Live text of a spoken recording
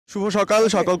শুভ সকাল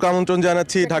সকলকে আমন্ত্রণ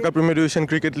জানাচ্ছি Dhaka premier division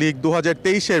cricket league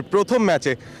 2023-এর প্রথম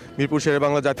ম্যাচে মিরপুর শেরে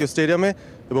বাংলা জাতীয় স্টেডিয়ামে।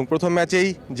 এবং প্রথম ম্যাচেই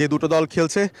যে দুটো দল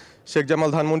খেলছে, শেখ জামাল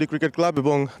ধানমন্ডি ক্রিকেট ক্লাব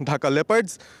এবং ঢাকা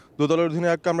লেপার্ডস, দু দলের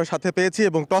অধিনায়ককে আমরা সাথে পেয়েছি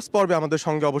এবং টস পর্বে আমাদের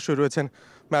সঙ্গে অবশ্যই রয়েছেন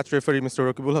match referee mister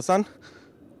Rakibul Hasan.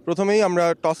 প্রথমেই আমরা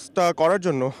টসটা করার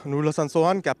জন্য নুরুল হাসান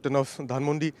সোহান, ক্যাপ্টেন অফ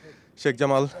ধানমন্ডি, শেখ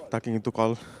জামাল, তাকে কিন্তু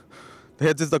call, the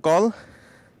heads is the call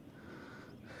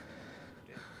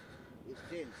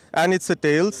and it's a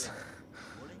tails.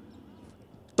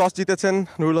 Toss জিতেছেন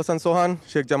নুরুল হাসান সোহান,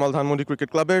 শেখ জামাল ধানমন্ডি ক্রিকেট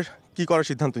ক্লাবের। কি করার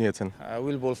সিদ্ধান্ত নিয়েছেন?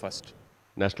 Will ball first.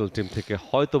 National team থেকে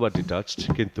হয়তোবা ডিটাচড,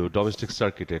 কিন্তু ডোমেস্টিক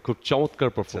সার্কিটে খুব চমৎকার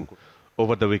performance.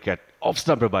 Over the wicket, of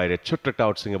স্টাম্পের বাইরে ছোট্ট একটা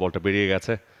আউটসুইংয়ে বলটা বেরিয়ে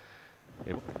গেছে।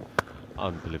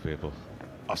 আনবিলিভেবল,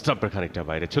 অফ স্টাম্পের খানিকটা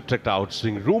বাইরে ছোট্ট একটা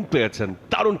আউটসুইং, রুম পেয়েছেন,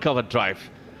 দারুণ cover drive.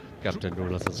 Captain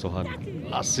Nurul Hasan সোহান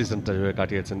লাস্ট সিজনটা যেভাবে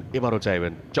কাটিয়েছেন, এবারও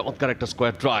চাইবেন চমৎকার একটা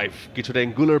স্কোয়ার ড্রাইভ, কিছুটা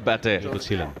অ্যাঙ্গুলার ব্যাটে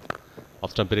ছিলেন। অফ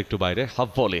স্টাম্পের একটু বাইরে হাফ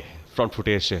বলে ফ্রন্ট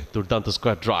ফুটে এসে দুর্দান্ত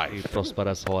স্কোয়ার ড্রাইভ,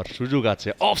 প্রসপারাস হওয়ার সুযোগ আছে।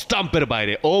 অফ স্টাম্পের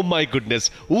বাইরে, ও my goodness,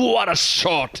 what a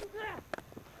shot!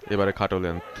 এবারে খাটো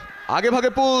লেন্থ, আগে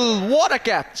ভাগে পুল, হোয়াট আ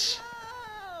ক্যাচ!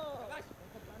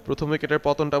 প্রথম উইকেটের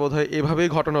পতনটা বোধহয় এভাবেই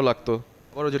ঘটানো লাগতো,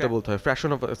 বড় যেটা বলতে হয় ফ্র্যাকশন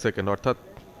অফ সেকেন্ড, অর্থাৎ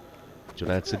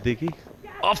জুনায়েদ সিদ্দিকী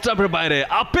অফ স্টাম্পের বাইরে,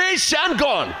 আপিশ and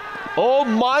gone. O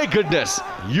my goodness,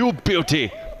 you beauty,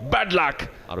 bad luck!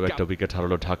 আরো একটা উইকেট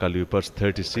হারালো Dhaka লিওপার্ডস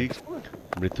 36।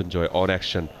 Mrityunjay on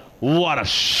action, what a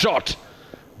shot!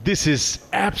 This is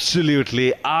absolutely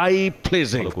I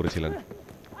pleasing করেছিলেন।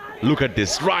 লুক এট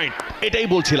দিস, রাইট, এটাই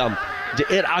বলছিলাম যে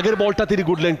এর আগের বলটা তিনি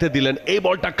গুড লেংথে দিলেন, এই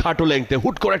বলটা খাটো লেংথে,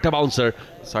 হুট করে একটা বাউন্সার।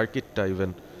 সার্কিটটা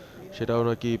ইভেন সেটাও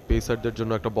নাকি পেসারদের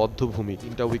জন্য একটা বদ্ধ ভূমি।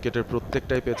 তিনটা উইকেটের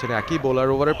প্রত্যেকটাই পেয়েছেন একই বোলার।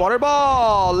 ওভারের পরের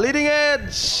বল, leading age,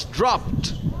 dropped.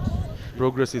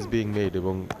 Progress is being made,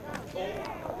 এবং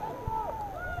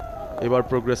এবার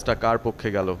প্রোগ্রেসটা কার পক্ষে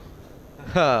গেল?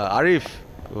 হ্যাঁ, আরিফ।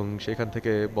 এবং সেখান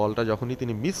থেকে বলটা যখনই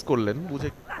তিনি মিস করলেন, বুঝে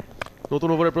নতুন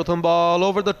ওভারে প্রথম বল,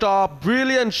 over the top,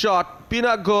 brilliant shot.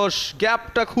 Pinak Ghosh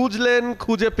গ্যাপটা খুঁজলেন,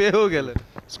 খুঁজে পেয়েও গেলেন।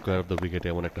 স্কোয়ার অফ দ্য উইকেটে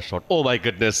এমন একটা শট, ও মাই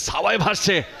গুডনেস, হাওয়ায়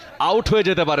ভাসছে, আউট হয়ে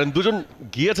যেতে পারেন, দুজন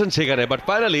গিয়েছেন সেখানে, বাট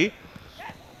ফাইনালি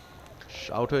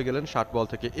আউট হয়ে গেলেন 60 বল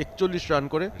থেকে 41 রান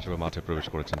করে। হিসেবে মাঠে প্রবেশ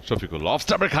করেছেন শফিকুল। অফ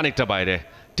স্টাম্পের খানিকটা বাইরে,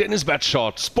 টেনিস ব্যাট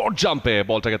শট, স্পট জাম্পে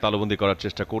বলটাকে তালুবন্দি করার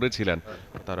চেষ্টা করেছিলেন।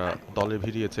 তারা দলে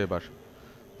ভিড়িয়েছে এবার।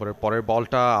 পরের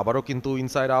বলটা আবারও কিন্তু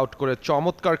ইনসাইড আউট করে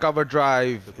চমৎকার কাভার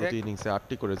ড্রাইভ। প্রতি ইনিংসে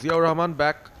 8টি করে। জিয়াউর রহমান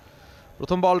ব্যাক।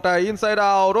 প্রথম বলটা inside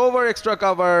out, over extra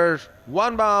cover,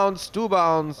 1 bounce, 2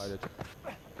 bounce.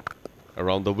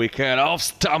 Around the wicket, off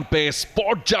stumpe,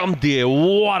 spot jump দিয়ে,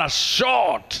 what a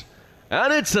shot! And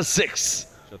it's a 6.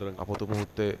 সুতরাং আপাতত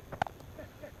মুহূর্তে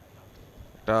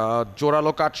একটা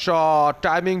জোরালো কাট শট,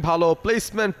 টাইমিং ভালো,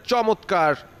 প্লেসমেন্ট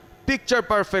চমৎকার, পিকচার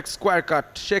পারফেক্ট স্কোয়ার কাট,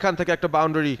 সেখান থেকে একটা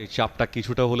বাউন্ডারি। এই চাপটা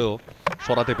কিছুটা হলেও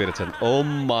সরাতে পেরেছেন। ও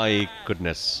মাই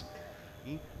গুডনেস,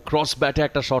 ক্রস ব্যাটে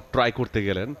একটা শট ট্রাই করতে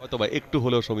গেলেন, হয়তোবা একটু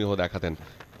হলেও সমীহ দেখাতেন।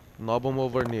 নবম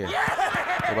ওভার নিয়ে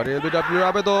এবার এলবিডব্লিউর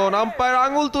আবেদন, আম্পায়ার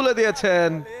আঙুল তুলে দিয়েছেন।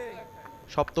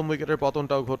 সপ্তম উইকেটের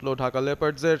পতনটাও ঘটলো ঢাকা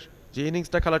লেপার্ডসের। যে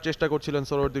ইনিংসটা খেলার চেষ্টা করছিলেন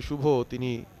সরোয়ার্দী শুভ,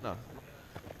 তিনি না,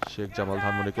 শেখ জামাল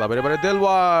ধানমন্ডি ক্লাবের এবারে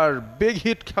দেলওয়ার বিগ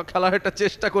হিট খেলার একটা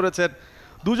চেষ্টা করেছেন।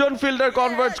 দুজন ফিল্ডার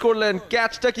কনভার্ট করলেন,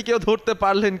 ক্যাচটা কি কেউ ধরতে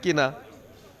পারলেন কিনা?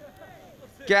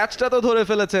 ক্যাচটা তো ধরে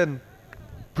ফেলেছেন,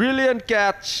 ব্রিলিয়ান্ট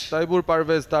ক্যাচ তাইবুর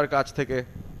পারভেজ তার কাছ থেকে।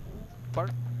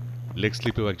 লেগ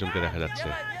স্লিপেও একজনকে দেখা যাচ্ছে।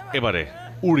 এবারে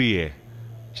উড়িয়ে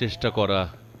চেষ্টা করা,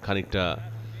 খানিকটা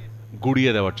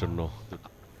গুড়িয়ে দেওয়ার জন্য।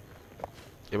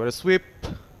 এবারে সুইপ,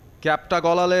 ক্যাপটা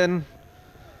গলালেন,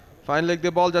 ফাইন লেগ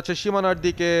দিয়ে বল যাচ্ছে সীমানার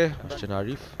দিকে। আসছেন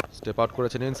আরিফ, স্টেপ আউট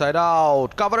করেছেন ইনসাইড আউট,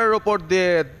 কাভারের ওপর দিয়ে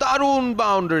দারুণ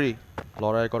বাউন্ডারি।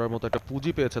 লড়াই করার মতো একটা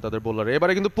পুঁজি পেয়েছে তাদের বোলার।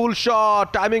 এবারে কিন্তু পুল শট,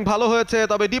 টাইমিং ভালো হয়েছে,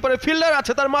 তবে ডিপারে ফিল্ডার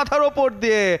আছে তার মাথার ওপর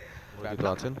দিয়ে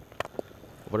আছেন।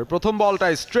 এবারে প্রথম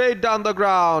বলটাই straight down the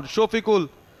ground, Shafiqul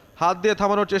হাত দিয়ে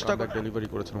থামানোর চেষ্টা করে ডেলিভারি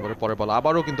করেছেন। এবারে পরের বল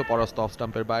আবারও কিন্তু পরাস্ত, অফ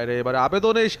স্টাম্পের বাইরে। এবারে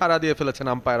আবেদনেই সাড়া দিয়ে ফেলেছেন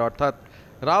আম্পায়ার, অর্থাৎ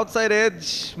রাউট সাইড এজ।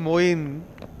 মঈন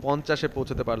 50-এ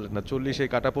পৌঁছতে পারলেন না, 40-এ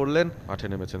কাটা পড়লেন। মাঠে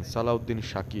নেমেছেন Salauddin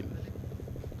Shakil.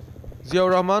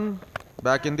 Ziaur Rahman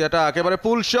back in the attack, একেবারে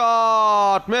পুল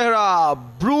shot, Mehrab,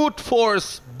 brute force,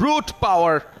 brute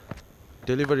পাওয়ার।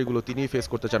 ডেলিভারিগুলো তিনিই ফেস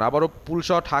করতে চান। আবারও পুল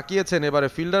শট হাঁকিয়েছেন, এবারে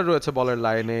ফিল্ডার রয়েছে বলের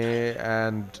লাইনে,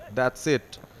 অ্যান্ড দ্যাটস ইট।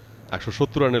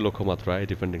 170 রানের লক্ষ্যমাত্রায়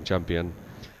ডিফেন্ডিং চ্যাম্পিয়ন,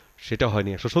 সেটা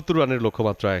হয়নি। 170 রানের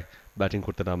লক্ষ্যমাত্রায় ব্যাটিং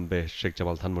করতে নামবে শেখ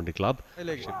জামাল ধানমন্ডি ক্লাব।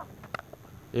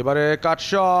 এবারে কাট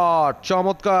শট,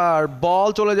 চমৎকার বল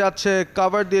চলে যাচ্ছে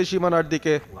কাভার দিয়ে সীমানার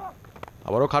দিকে।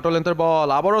 আবারও খাটো লেন্থের বল,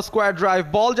 আবারও স্কোয়ার ড্রাইভ,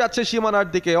 বল যাচ্ছে সীমানার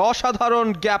দিকে। অসাধারণ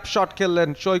গ্যাপ শট খেললেন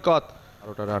সৈকত।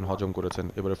 12টা রান হজম করেছেন।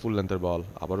 এবারে ফুল লেন্থের বল,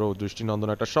 আবারও দৃষ্টিনন্দন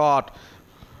একটা শট।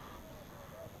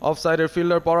 অফ সাইডের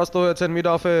ফিল্ডার পরাস্ত হয়েছেন মিড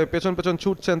অফে, পেছন পেছন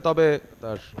ছুটছেন, তবে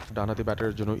তার ডানহাতি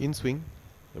ব্যাটারের জন্য ইন সুইং।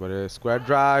 এবারে স্কোয়ার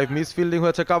ড্রাইভ, মিস ফিল্ডিং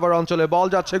হয়েছে কাভার অঞ্চলে, বল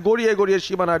যাচ্ছে গড়িয়ে গড়িয়ে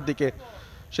সীমানার দিকে।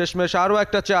 শেষমেশ আরও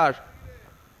একটা 4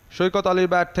 সৈকত আলীর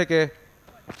ব্যাট থেকে।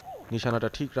 নিশানাটা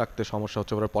ঠিক রাখতে সমস্যা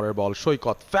হচ্ছে। এবারে পরের বল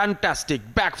সৈকত, ফ্যান্টাস্টিক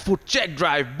ব্যাকফুট চেক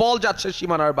ড্রাইভ, বল যাচ্ছে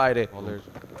সীমানার বাইরে। বলের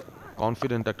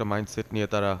কনফিডেন্ট একটা মাইন্ডসেট নিয়ে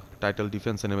তারা টাইটেল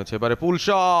ডিফেন্সে নেমেছে। এবারে পুল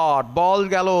শট, বল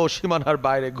গেল সীমানার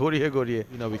বাইরে গড়িয়ে গড়িয়ে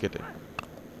বিনা উইকেটে।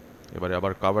 এবারে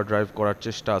আবার কভার ড্রাইভ করার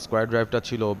চেষ্টা, স্কোয়ার ড্রাইভটা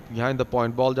ছিল বিহাইন্ড দ্য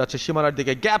পয়েন্ট, বল যাচ্ছে সীমানার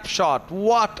দিকে, gap shot,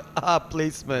 what a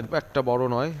placement, একটা বড়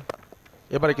নয়।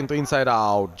 এবারে কিন্তু ইনসাইড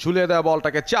আউট, ঝুলিয়ে দেওয়া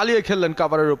বলটাকে চালিয়ে খেললেন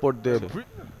কভারের উপর দিয়ে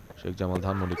শেখ জামাল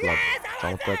ধানমন্ডি ক্লাব।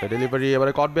 চমৎকার একটা ডেলিভারি,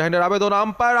 এবারে কট বিহাইন্ডের আবেদন,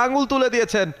 আম্পায়ার আঙুল তুলে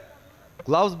দিয়েছেন,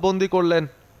 গ্লাভস বন্দি করলেন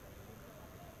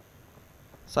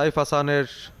সাইফ হাসানের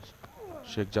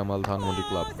শেখ জামাল ধানমন্ডি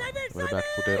ক্লাব। এবারে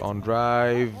ব্যাকফুটে অন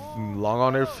ড্রাইভ, লং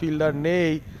অনের ফিল্ডার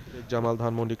নেই শেখ জামাল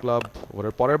ধানমন্ডি ক্লাব।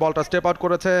 ওভারের পরের বলটা স্টেপ আউট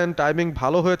করেছেন, টাইমিং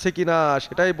ভালো হয়েছে কিনা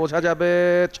সেটাই বোঝা যাবে,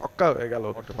 ছক্কা হয়ে গেল।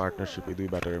 পার্টনারশিপ এই দুই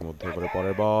ব্যাটারের মধ্যে। এবারে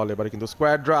পরের বল, এবারে কিন্তু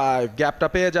স্কোয়ার ড্রাইভ, গ্যাপটা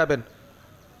পেয়ে যাবেন।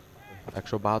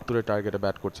 172-এর টার্গেটে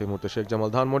ব্যাট করছে এই মুহূর্তে শেখ জামাল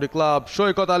ধানমন্ডি ক্লাব।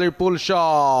 সৈকত আলীর পুল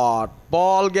শট,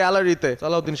 বল গ্যালারিতে,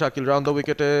 সালাউদ্দিন শাকিল রাউন্ড দ্য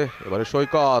উইকেটে। এবারে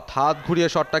সৈকত হাত ঘুরিয়ে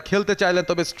শটটা খেলতে চাইলেন,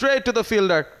 তবে স্ট্রেট টু দ্য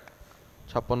ফিল্ডার।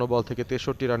 56 বল থেকে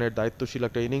 63 রানের দায়িত্বশীল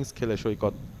একটা ইনিংস খেলে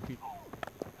সৈকত।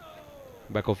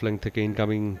 ব্যাক অফ লেংথ থেকে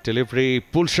ইনকামিং ডেলিভারি,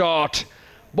 পুল শট,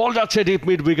 বল যাচ্ছে ডিপ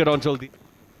মিড উইকেট অঞ্চল দিয়ে।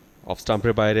 অফ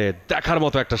স্টাম্পের বাইরে দেখার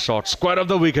মতো একটা শট, স্কোয়ার অফ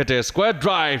দ্য উইকেটে, স্কোয়ার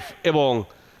ড্রাইভ এবং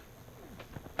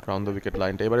রাউন্ড দ্য উইকেট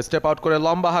লাইনটা। এবারে স্টেপ আউট করে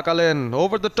লম্বা হাঁকালেন,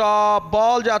 ওভার দ্য টপ,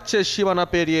 বল যাচ্ছে সীমানা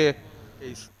পেরিয়ে।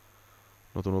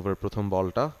 নতুন ওভারের প্রথম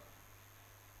বলটা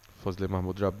ফজলে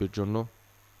মাহমুদ রাব্বির জন্য,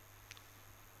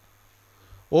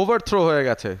 ওভার থ্রো হয়ে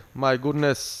গেছে। My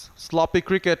goodness, sloppy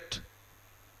cricket.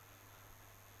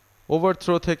 Over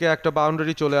throw থেকে একটা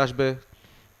বাউন্ডারি চলে আসবে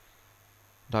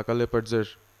ঢাকা লেপার্ডসের।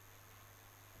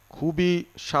 খুবই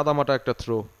সাদামাটা একটা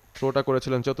থ্রোটা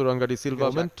করেছিলেন চতুরঙ্গাটি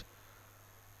সিলভারমেন্ট।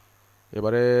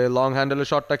 এবারে লং হ্যান্ডেলের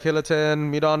শটটা খেলেছেন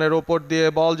মিড অনের ওপর দিয়ে,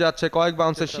 বল যাচ্ছে কয়েক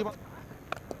বাউন্সের সীমা।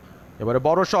 এবারে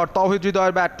বড় শট তৌহিদ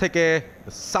হৃদয়ের ব্যাট থেকে,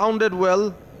 সাউন্ডেড ওয়েল।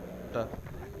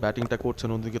 ব্যাটিংটা করছেন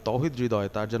অন্যদিকে তৌহিদ হৃদয়,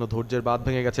 তার যেন ধৈর্যের বাঁধ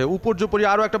ভেঙে গেছে। উপর্যুপরি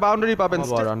আরো একটা বাউন্ডারি পাবেন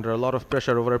আন্ডার লট অফ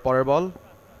প্রেসার। ওভারের পরের বল,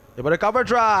 এবারে কভার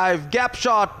ড্রাইভ, গ্যাপ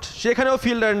শট, সেখানেও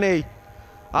ফিল্ডার নেই,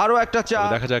 আরো একটা 4।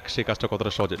 দেখা যাক সেই কাজটা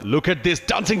কতটা সহজে। Look at this,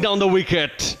 dancing down the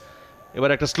wicket.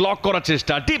 এবার একটা স্লগ করার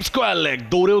চেষ্টা, ডিপ স্কোয়ার লেগ,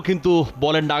 দৌড়েও কিন্তু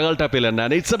বলের নাগালটা পেলেন না,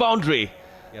 ইটস এ বাউন্ডারি।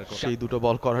 সেই দুটো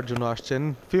বল করার জন্য আসছেন।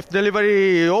 Fifth delivery,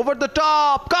 over the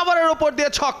top, কভারের উপর দিয়ে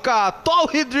ছক্কা,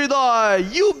 তৌহিদ হৃদয়,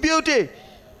 ইউ বিউটি।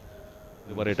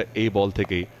 এবার এটা এই বল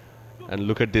থেকেই, and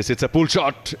look at this, it's a pull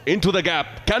shot into the gap,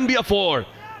 can be a 4,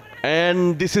 and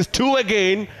this is 2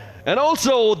 again, and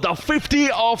also the 50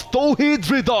 of Tauhid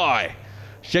Hridoy.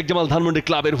 Sheikh Jamal Dhanmondi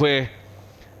ক্লাবের হয়ে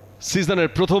সিজনের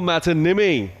প্রথম ম্যাচে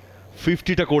নেমেই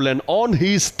 50টা করলেন অন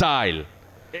হিজ স্টাইল।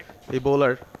 এই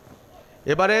বোলার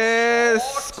এবারে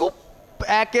স্কুপ,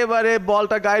 একেবারে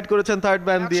বলটা গাইড করেছেন থার্ড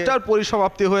ম্যান দিয়ে, তার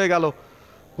পরিসমাপ্তি হয়ে গেল।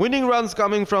 Winning runs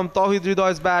coming from Touhid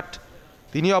হৃদয়স bat.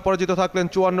 তিনি অপরাজিত থাকলেন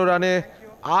 54 রানে,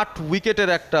 8 উইকেটের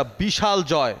একটা বিশাল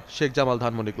জয় Sheikh Jamal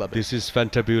Dhanmondi club. This is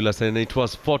ফ্যান্টাবিউলাস and it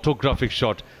was photographic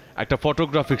shot. একটা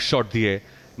ফটোগ্রাফিক শট দিয়ে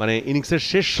মানে ইনিংসের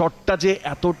শেষ শটটা যে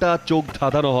এতটা চোখ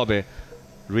ধাঁধানো হবে,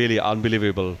 রিয়েলি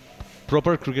আনবিলিভেবল।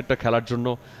 প্রপার ক্রিকেটটা খেলার জন্য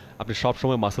আপনি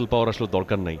সবসময় মাসেল পাওয়ার আসলে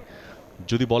দরকার নাই।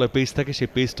 যদি বলে পেস থাকে, সেই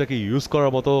পেসটাকে ইউজ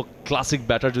করার মতো ক্লাসিক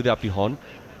ব্যাটার যদি আপনি হন,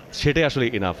 সেটাই আসলে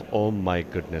enough. O my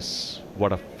goodness,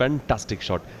 what a fantastic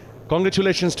shot.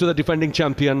 Congratulations to the defending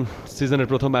champion. সিজনের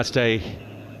প্রথম ম্যাচটাই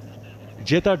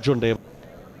জেতার জন্য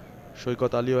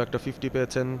সৈকত আলীও একটা 50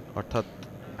 পেয়েছেন, অর্থাৎ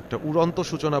একটা উড়ন্ত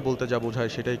সূচনা বলতে যা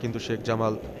বোঝায় সেটাই কিন্তু শেখ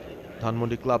জামাল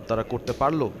ধানমন্ডি ক্লাব তারা করতে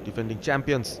পারলো। Defending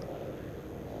champions,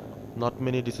 not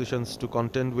many decisions two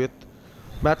contained with.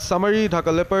 Match summary,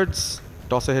 Dhaka লেপার্ডস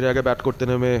টসে হেরে আগে ব্যাট করতে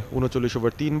নেমে 39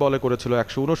 ওভার 3 বলে করেছিল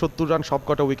 169 রান,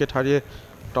 সবকটা উইকেট হারিয়ে।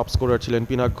 টপ স্কোরার ছিলেন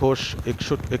পিনাক ঘোষ,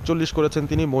 41 করেছেন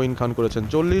তিনি, মঈন খান করেছেন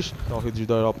 40। তৌহিদ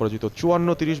হৃদয় অপরাজিত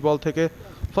 54 30 বল থেকে।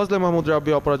 ফজলে মাহমুদ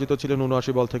রাব্বি অপরাজিত ছিলেন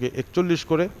 79 বল থেকে 41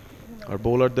 করে। আর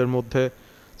বোলারদের মধ্যে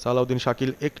সালাউদ্দিন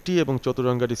শাকিল 1টি এবং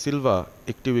চতুরঙ্গাটি সিলভা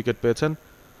 1টি উইকেট পেয়েছেন।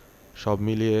 সব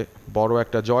মিলিয়ে বড়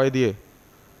একটা জয় দিয়ে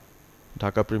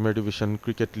Dhaka premier division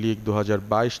cricket league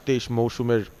 2022-23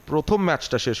 মৌসুমের প্রথম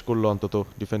ম্যাচটা শেষ করলো অন্তত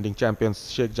defending champions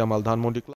Sheikh Jamal Dhanmondi club.